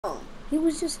He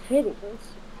was just hitting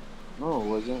us. No, it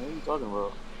wasn't. What are you talking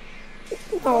about?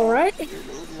 Alright.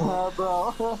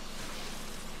 Bro.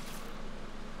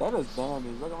 That is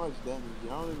damage. Look how much damage. You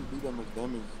don't even do that much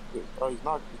damage. Oh, he's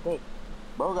not.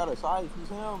 Bro got a scythe. He's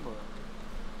him, bro.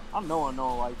 I know I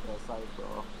don't like that scythe,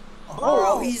 bro.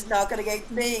 Bro, he's not gonna get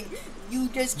thing. You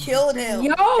just killed him.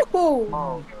 Yo!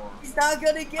 Oh, He's not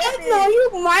gonna get it. No,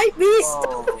 you might be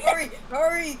oh. Hurry,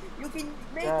 hurry. You can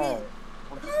make it.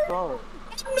 I'm stuck.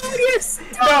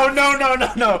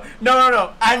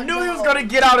 No. I knew he was gonna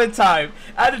get out in time.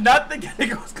 I did not think that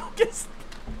nigga was gonna get stuck.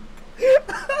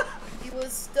 He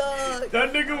was stuck.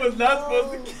 That nigga was not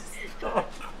supposed to get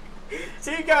stuck.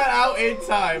 He got out in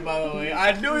time, by the way.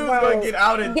 I knew he was gonna get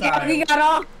out in time. Yeah, he got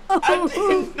off. I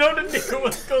didn't know the nigga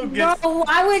was gonna get stuck. Bro,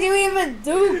 why would you even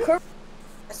do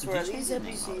I swear, these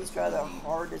NPCs try their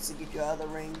hardest to get you out of the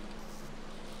ring.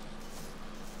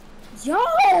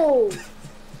 Yo!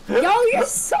 Yo, you're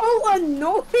so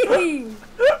annoying!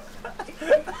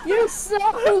 You're so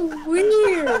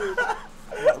weird!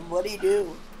 What'd he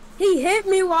do? He hit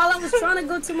me while I was trying to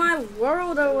go to my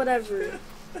world or whatever.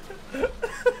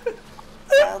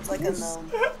 Sounds like a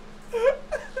gnome.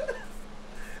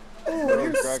 Oh,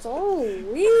 you're so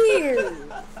weird!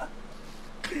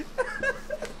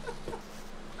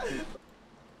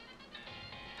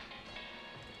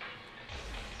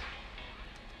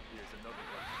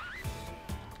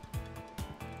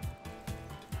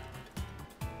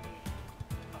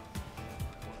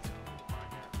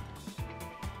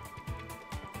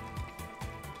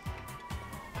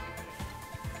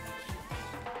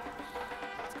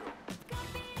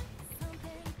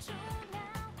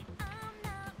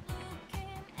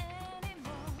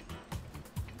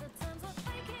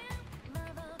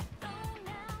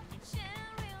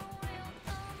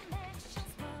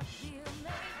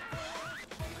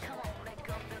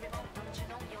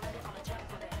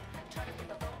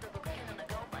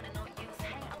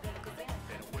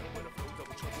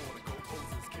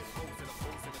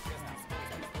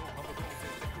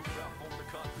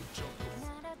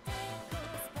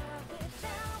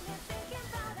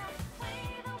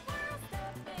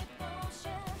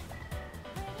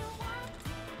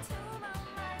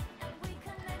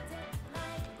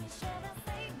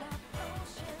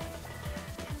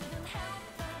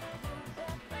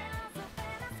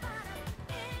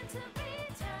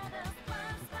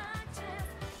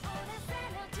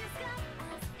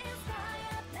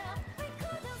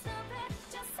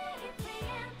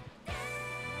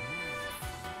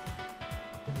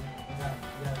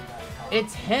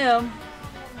 It's him.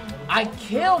 I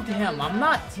killed him. I'm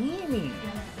not teaming.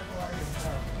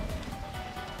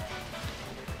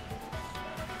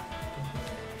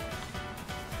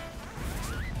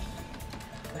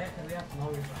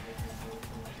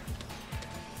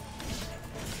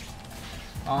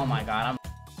 Oh my god, I'm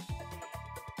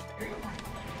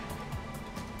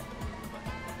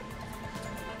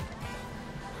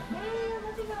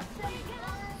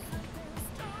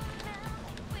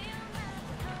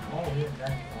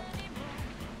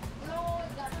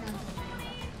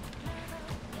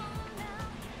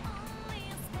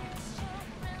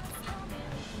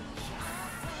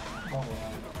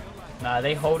Nah,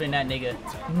 they holding that nigga.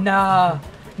 Nah,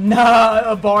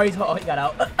 Abari's oh, he got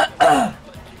out.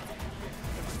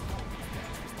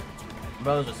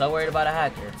 Bros are so worried about a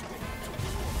hacker.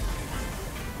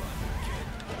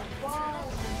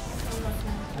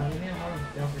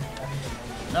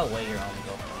 No way you're on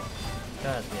go.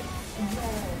 That's good.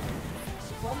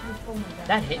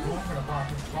 That hit me.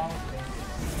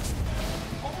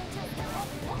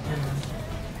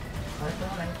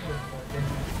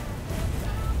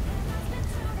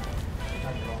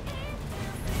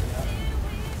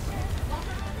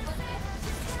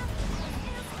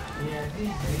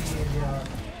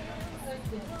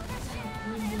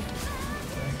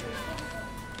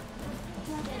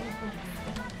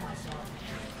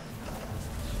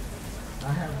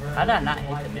 How did I not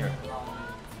hit the mirror?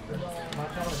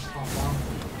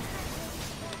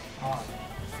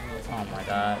 Oh my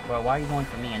god. Bro, why are you going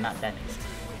for me and not that nigga?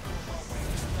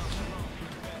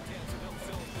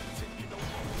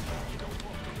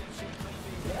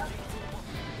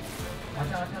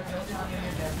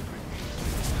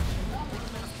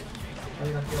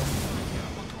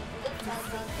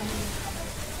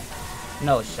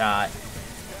 No shot.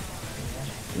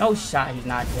 No shot, he's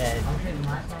not dead.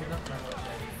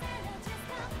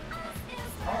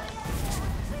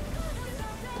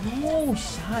 No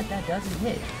shot, that doesn't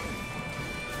hit.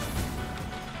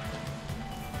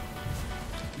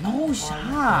 No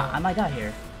shot. I might die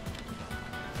here.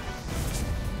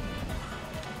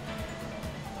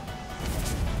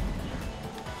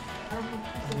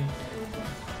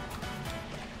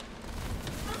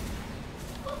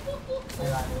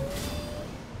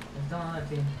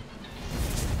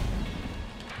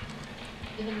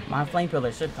 My flame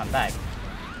pillar should come back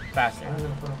faster.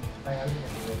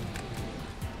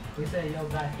 We said, yo,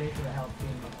 guys, thanks for the help, team.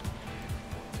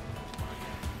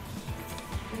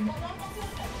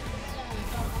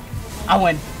 I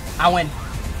win. I win.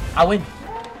 I win.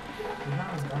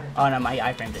 Oh no, my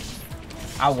iframed it.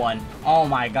 I won. Oh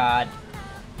my god.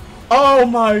 Oh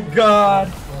my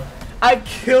god. I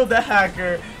killed the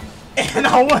hacker and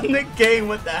I won the game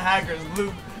with the hacker's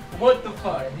loot. What the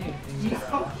fuck?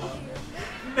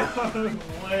 No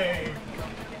way.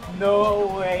 No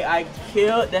way. I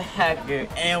killed the hacker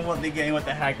and won the game with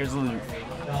the hacker's loot.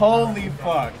 Holy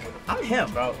fuck. I'm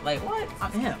him, bro. Like, what?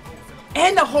 I'm him.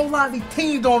 And the whole lobby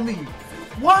teamed on me.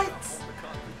 What?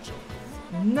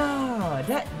 No.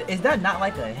 Is that not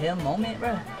like a him moment,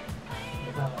 bro?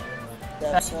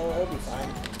 Yeah, so it'll be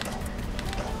fine.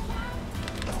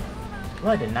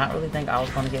 Bro, I did not really think I was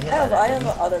going to get hit. I have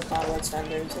other combo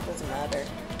extenders, it doesn't matter.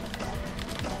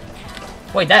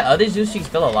 Wait, that other Zushi's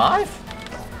still alive?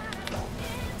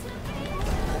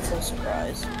 I'm so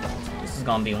surprised. This is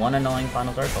gonna be one annoying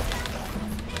final circle.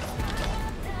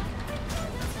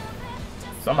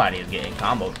 Somebody is getting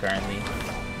comboed currently.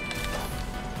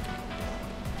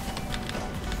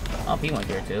 Oh, P went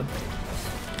here too.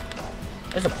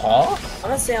 There's a paw? I'm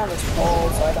gonna stay on this pole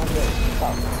so I don't get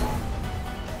fucked.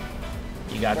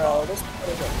 You got Bro, this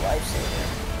is a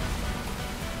lifesaver.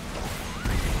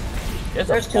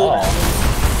 There's two paw.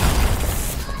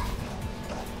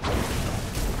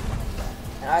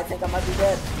 And I think I might be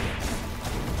dead.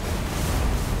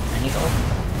 And he's over.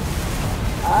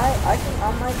 I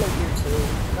might get here too.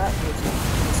 Not here too.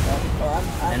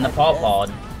 Oh, And the paw pawed.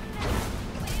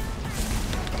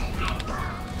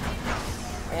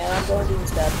 And I'm going to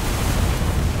instead.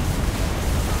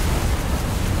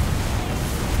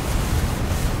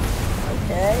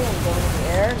 Okay, I'm going in the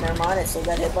air. Never mind, I still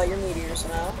got hit by your meteors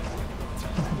now.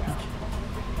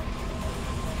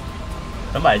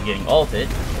 Somebody's getting ulted.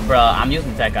 Bruh, I'm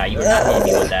using that guy. You were not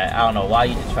hitting me with that. I don't know why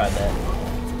you just tried that.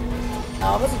 No,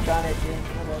 I wasn't trying to hit you.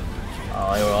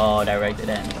 Oh, they were all directed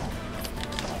at me.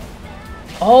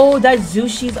 Oh, that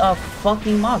Zushi's a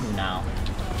fucking Magu now.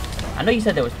 I know you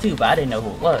said there was two, but I didn't know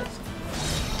who it was.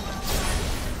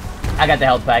 I got the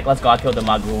health pack. Let's go. I killed the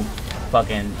Magu.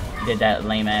 Fucking did that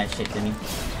lame ass shit to me.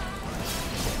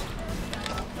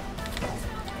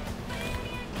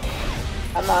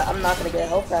 I'm not gonna get a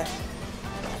health pack.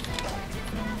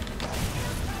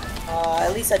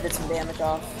 At least I did some damage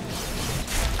off.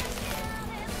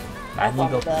 I need to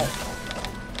go. That.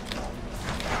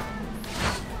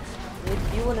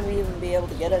 You wouldn't even be able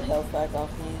to get a health pack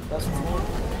off me. That's the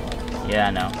thing. Yeah,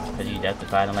 I know. Because you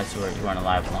death-defied unless you weren't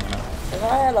alive long enough. If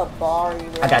I had a bar,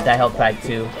 I got that health pack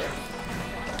too.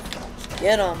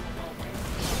 Get him.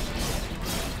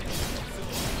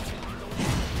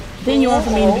 Didn't you want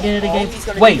for me in the beginning of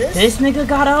the game? Wait, this nigga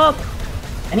got up?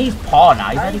 And he's paw now.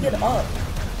 He's How not do you even get up?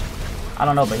 I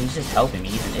don't know, but he's just helping me.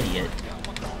 He's an idiot.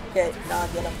 Okay, nah,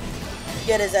 get him.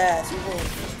 Get his ass. You win.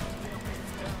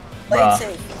 Play Bruh. it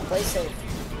safe. Play safe.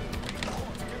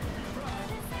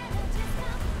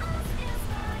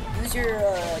 Use your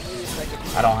use record.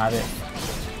 I don't have it.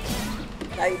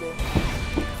 Now you do.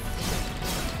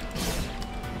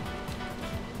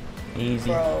 Easy.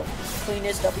 Bro,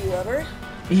 cleanest W ever.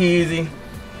 Easy.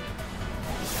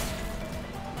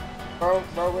 Bro,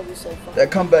 really safe. That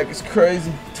comeback is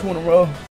crazy. 2 in a row.